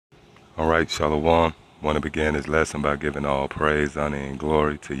All right, Shalom. Want to begin this lesson by giving all praise, honor, and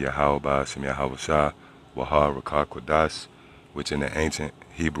glory to YAHAWAH, SHAM, YAHAWASHI, YAHWAH, Kodash, which in the ancient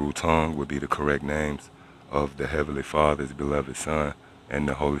Hebrew tongue would be the correct names of the Heavenly Father, His beloved Son, and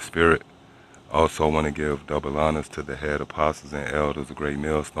the Holy Spirit. Also want to give double honors to the head apostles and elders of Great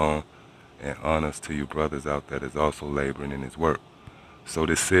Millstone, and honors to you brothers out there that's also laboring in His work. So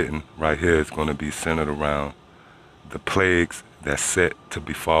this sitting right here is going to be centered around the plagues that's set to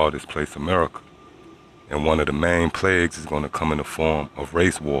befall this place, America. And one of the main plagues is going to come in the form of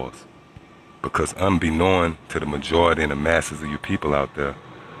race wars. Because unbeknown to the majority and the masses of you people out there,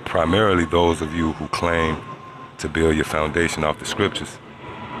 primarily those of you who claim to build your foundation off the scriptures,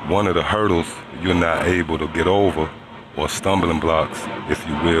 one of the hurdles you're not able to get over, or stumbling blocks, if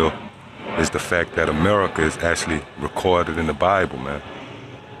you will, is the fact that America is actually recorded in the Bible, man.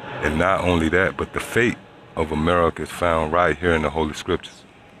 And not only that, but the fate of America is found right here in the Holy Scriptures.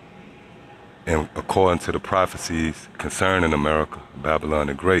 And according to the prophecies concerning America, Babylon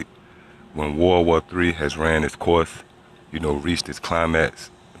the Great, when World War III has ran its course, reached its climax,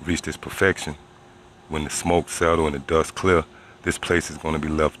 reached its perfection, when the smoke settle and the dust clear, this place is going to be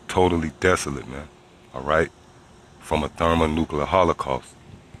left totally desolate, man. All right? From a thermonuclear holocaust.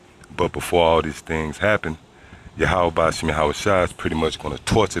 But before all these things happen, YAHAWAH, SHAM, YAHAWASHI is pretty much going to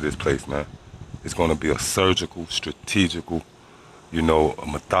torture this place, man. It's going to be a surgical, strategical, a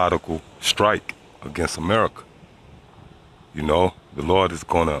methodical strike against America. The Lord is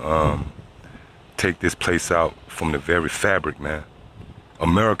going to take this place out from the very fabric, man.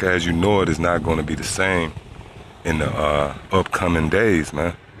 America, as you know it, is not going to be the same in the upcoming days,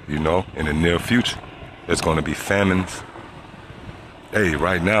 man. In the near future. There's going to be famines. Hey,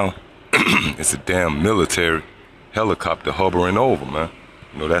 right now, it's a damn military helicopter hovering over, man.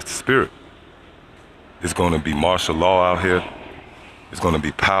 That's the spirit. It's going to be martial law out here. It's going to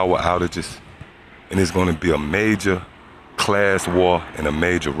be power outages. And it's going to be a major class war and a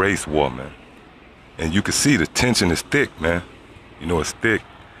major race war, man. And you can see the tension is thick, man. It's thick.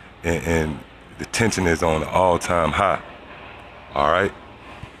 And the tension is on an all-time high. All right?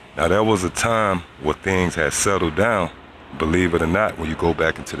 Now, there was a time where things had settled down, believe it or not, when you go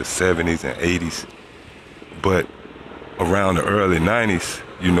back into the 70s and 80s. But around the early 90s,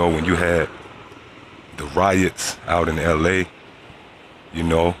 when you had the riots out in LA,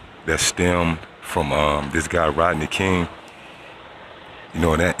 that stemmed from this guy Rodney King,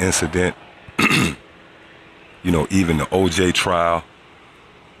 that incident, even the OJ trial,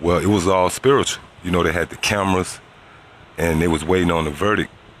 well, it was all spiritual. They had the cameras and they was waiting on the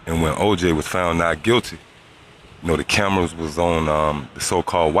verdict. And when OJ was found not guilty, the cameras was on the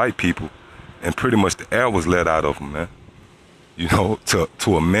so-called white people, and pretty much the air was let out of them, man.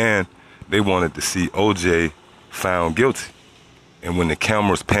 To a man, they wanted to see OJ found guilty. And when the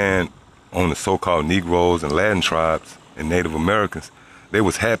cameras panned on the so-called Negroes and Latin tribes and Native Americans, they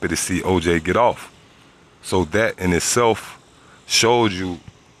was happy to see OJ get off. So that in itself showed you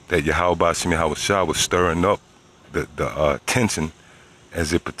that YAHAWAH, SHAM, YAHAWASHI was stirring up the tension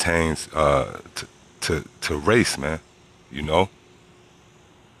as it pertains to race, man.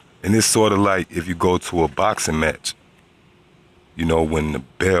 And it's sort of like if you go to a boxing match, when the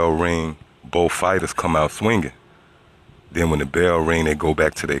bell ring, both fighters come out swinging. Then when the bell ring, they go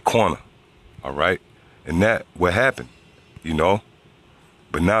back to their corner. All right? And that what happened,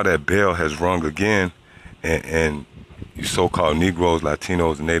 But now that bell has rung again, and you so-called Negroes,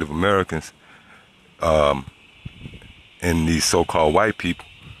 Latinos, and Native Americans, and these so-called white people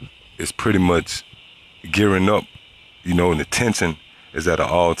is pretty much gearing up, and the tension is at an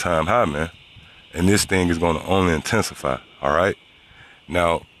all-time high, man. And this thing is going to only intensify, all right?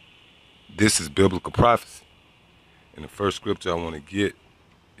 Now, this is biblical prophecy. And the first scripture I want to get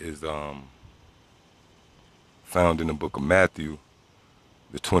is found in the book of Matthew,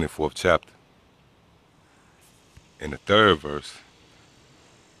 the 24th chapter. In the 3rd verse,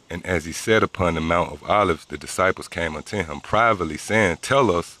 and as he sat upon the Mount of Olives, the disciples came unto him privately, saying, Tell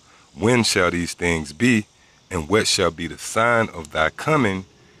us, when shall these things be, and what shall be the sign of thy coming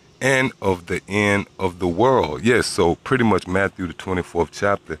and of the end of the world? Yes, so pretty much Matthew, the 24th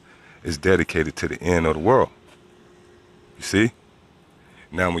chapter, is dedicated to the end of the world. You see?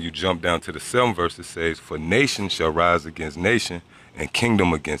 Now when you jump down to the 7th verse, it says, For nation shall rise against nation, and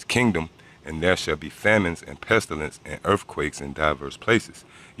kingdom against kingdom, and there shall be famines and pestilence and earthquakes in diverse places.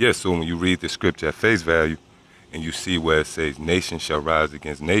 Yes, so when you read the scripture at face value, and you see where it says nation shall rise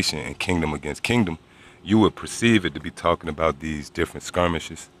against nation and kingdom against kingdom, you would perceive it to be talking about these different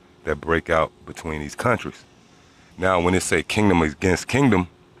skirmishes that break out between these countries. Now, when it say kingdom against kingdom,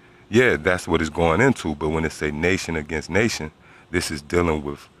 yeah, that's what it's going into. But when it say nation against nation, this is dealing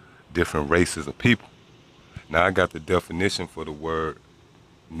with different races of people. Now I got the definition for the word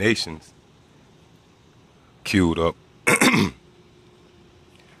nations queued up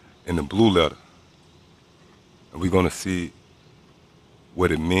in the blue letter. And we're going to see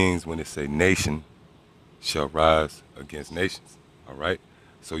what it means when it say nation shall rise against nations. All right?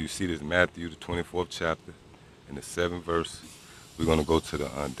 So you see this Matthew, the 24th chapter, in the 7th verse. We're going to go to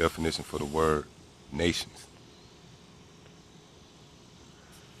the definition for the word nations.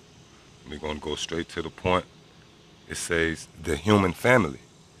 We're going to go straight to the point. It says the human family,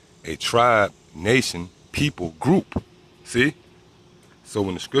 a tribe, nation, people, group. See? So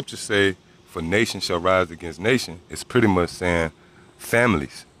when the scriptures say, for nation shall rise against nation, it's pretty much saying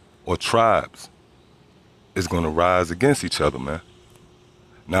families or tribes is going to rise against each other, man.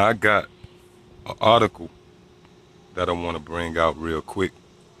 Now I got an article that I want to bring out real quick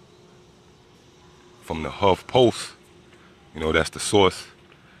from the Huff Post. You know, that's the source.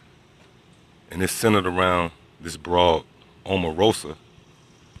 And it's centered around this broad Omarosa,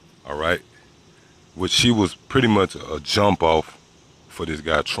 all right, which she was pretty much a jump off for this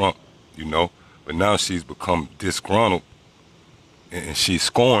guy Trump, you know, but now she's become disgruntled and she's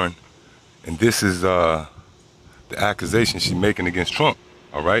scorned, and this is the accusation she's making against Trump,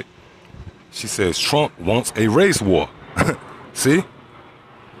 all right? She says Trump wants a race war. See?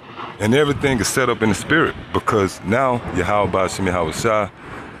 And everything is set up in the spirit, because now YAHAWASHI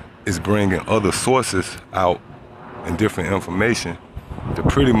is bringing other sources out and different information to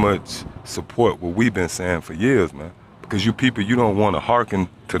pretty much support what we've been saying for years, man. Because you people, you don't want to hearken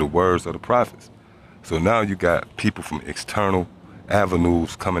to the words of the prophets. So now you got people from external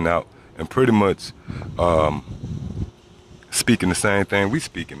avenues coming out and pretty much speaking the same thing we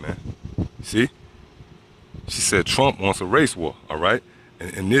speaking, man. See? She said Trump wants a race war, all right?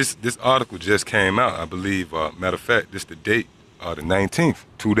 And this article just came out, I believe, matter of fact, this the date, the 19th,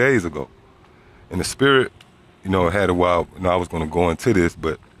 2 days ago. And the spirit, you know, had a while, you know, I was going to go into this,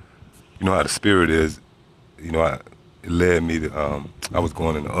 but you know how the spirit is, you know, it led me to, I was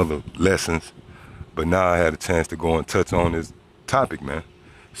going into other lessons, but now I had a chance to go and touch on this topic, man.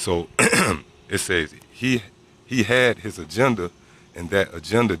 So it says he had his agenda, and that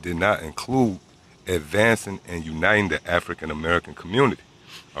agenda did not include advancing and uniting the African-American community,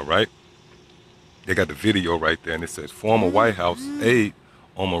 all right? They got the video right there, and it says, former White House aide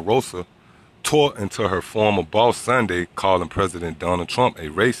Omarosa tore into her former boss Sunday, calling President Donald Trump a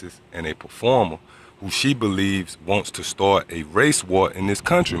racist and a performer who she believes wants to start a race war in this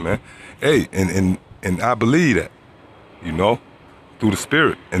country, man. Hey, and I believe that, you know, through the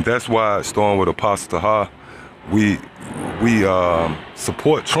spirit. And that's why, starting with Apostle Taha, we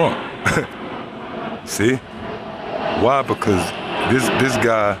support Trump. See? Why? Because this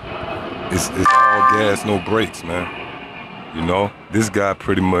guy is all gas, no brakes, man. You know? This guy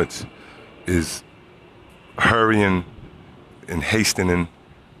pretty much is hurrying and hastening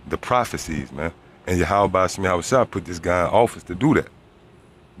the prophecies, man. And YAHAWASHI put this guy in office to do that.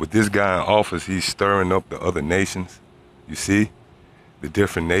 With this guy in office, he's stirring up the other nations. You see? The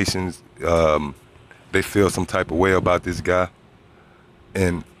different nations, they feel some type of way about this guy.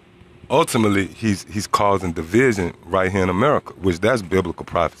 And ultimately, he's causing division right here in America, which that's biblical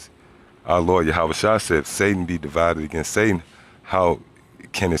prophecy. Our Lord Yahawashi said, if Satan be divided against Satan, how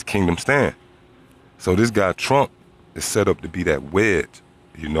can his kingdom stand? So this guy Trump is set up to be that wedge,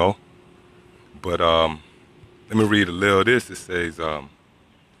 you know? But let me read a little of this. It says,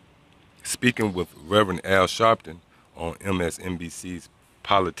 speaking with Reverend Al Sharpton on MSNBC's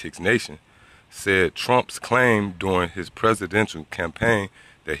Politics Nation, said Trump's claim during his presidential campaign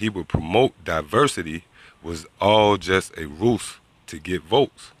that he would promote diversity was all just a ruse to get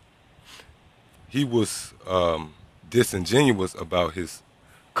votes. He was disingenuous about his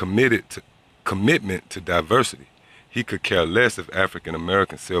commitment to diversity. He could care less if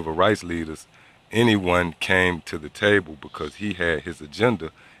African-American civil rights leaders, anyone came to the table, because he had his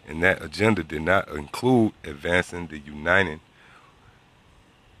agenda, and that agenda did not include advancing the uniting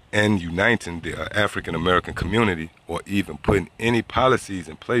the African-American community, or even putting any policies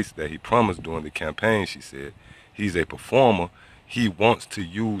in place that he promised during the campaign, she said. He's a performer. He wants to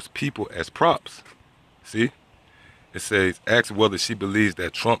use people as props. See? It says, asked whether she believes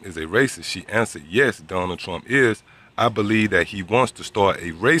that Trump is a racist. She answered, yes, Donald Trump is. I believe that he wants to start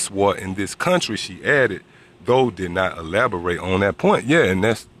a race war in this country, she added, though did not elaborate on that point. Yeah, and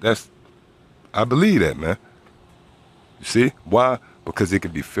that's I believe that, man. You see? Why? Because it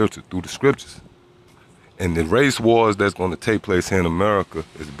can be filtered through the scriptures. And the race wars that's going to take place here in America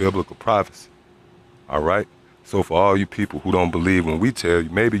is biblical prophecy. All right? So for all you people who don't believe when we tell you,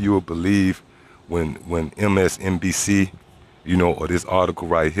 maybe you will believe when MSNBC you know, or this article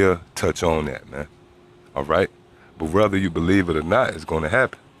right here touch on that, man. All right? But whether you believe it or not, it's going to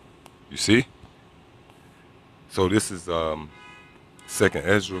happen. You see? So this is Second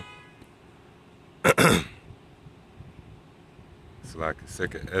Ezra. It's like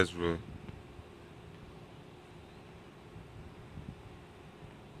Second Ezra.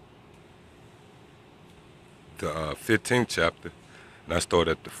 The 15th chapter. And I start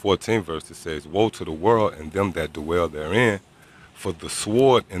at the 14th verse. It says, "Woe to the world and them that dwell therein, for the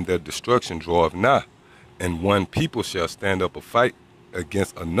sword and their destruction draweth nigh, and one people shall stand up a fight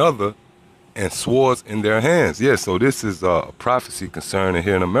against another, and swords in their hands." Yeah, so this is a prophecy concerning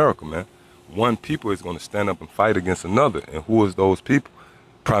here in America, man. One people is going to stand up and fight against another. And who is those people?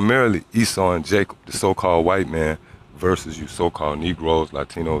 Primarily Esau and Jacob, the so-called white man, versus you so-called Negroes,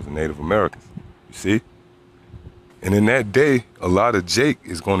 Latinos, and Native Americans. You see? And in that day, a lot of Jake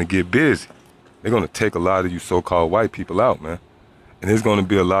is going to get busy. They're going to take a lot of you so-called white people out, man. And there's going to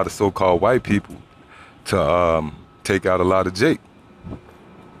be a lot of so-called white people to take out a lot of Jake.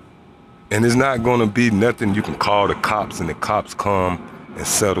 And it's not going to be nothing you can call the cops and the cops come and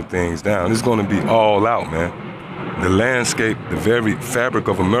settle things down. It's going to be all out, man. The landscape, the very fabric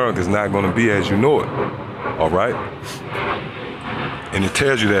of America is not going to be as you know it. All right? And it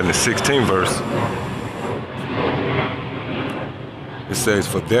tells you that in the 16th verse. It says,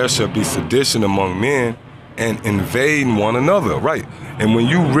 "For there shall be sedition among men and invading one another." Right. And when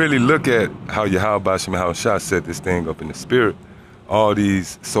you really look at how YAHAWASHI set this thing up in the spirit, all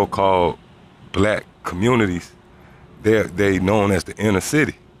these so-called black communities, they known as the inner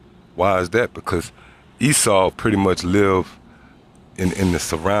city. Why is that? Because Esau pretty much live in the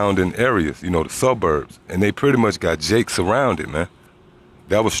surrounding areas, you know, the suburbs. And they pretty much got Jake surrounded, man.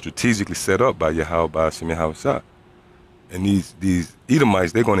 That was strategically set up by YAHAWASHI. And these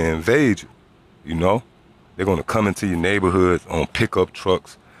Edomites, they're going to invade you, you know? They're going to come into your neighborhoods on pickup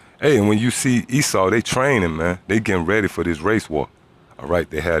trucks. Hey, and when you see Esau, they training, man. They getting ready for this race war. All right,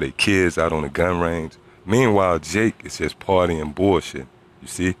 they have their kids out on the gun range. Meanwhile, Jake is just partying bullshit. You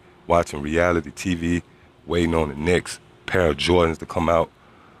see? Watching reality TV, waiting on the next pair of Jordans to come out.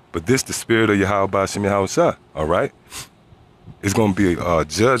 But this the spirit of YAHAWASHI, all right? It's going to be a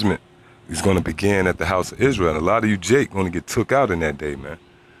judgment. It's going to begin at the house of Israel. And a lot of you Jake going to get took out in that day, man.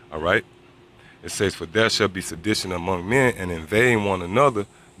 All right? It says, "For there shall be sedition among men, and invading one another,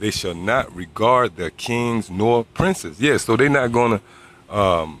 they shall not regard their kings nor princes." Yeah, so they're not going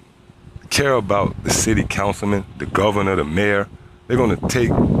to care about the city councilman, the governor, the mayor. They're going to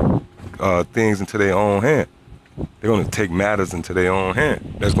take things into their own hand. They're going to take matters into their own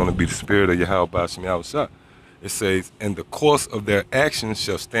hand. That's going to be the spirit of YAHAWASHI. It says, "And the course of their actions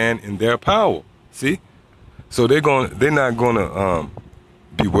shall stand in their power." See? So they're not going to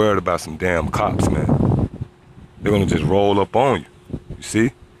be worried about some damn cops, man. They're going to just roll up on you. You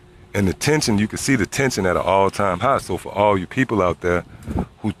see? And the tension, you can see the tension at an all-time high. So for all you people out there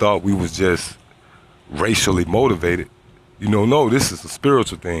who thought we was just racially motivated, you know, no, this is a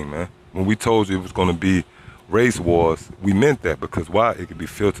spiritual thing, man. When we told you it was going to be race wars, we meant that because why? It could be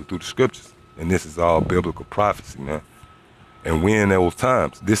filtered through the scriptures. And this is all biblical prophecy, man. And we in those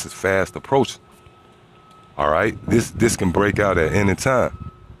times, this is fast approaching. All right? This can break out at any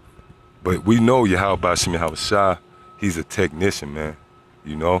time. But we know YAHAWASHI, he's a technician, man.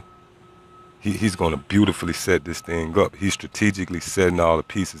 You know? He's going to beautifully set this thing up. He's strategically setting all the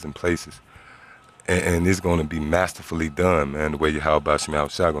pieces in places. And it's going to be masterfully done, man, the way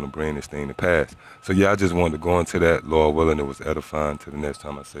YAHAWASHI going to bring this thing to pass. So, yeah, I just wanted to go into that. Lord willing, it was edifying. Till the next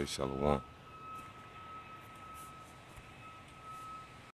time I say shalom.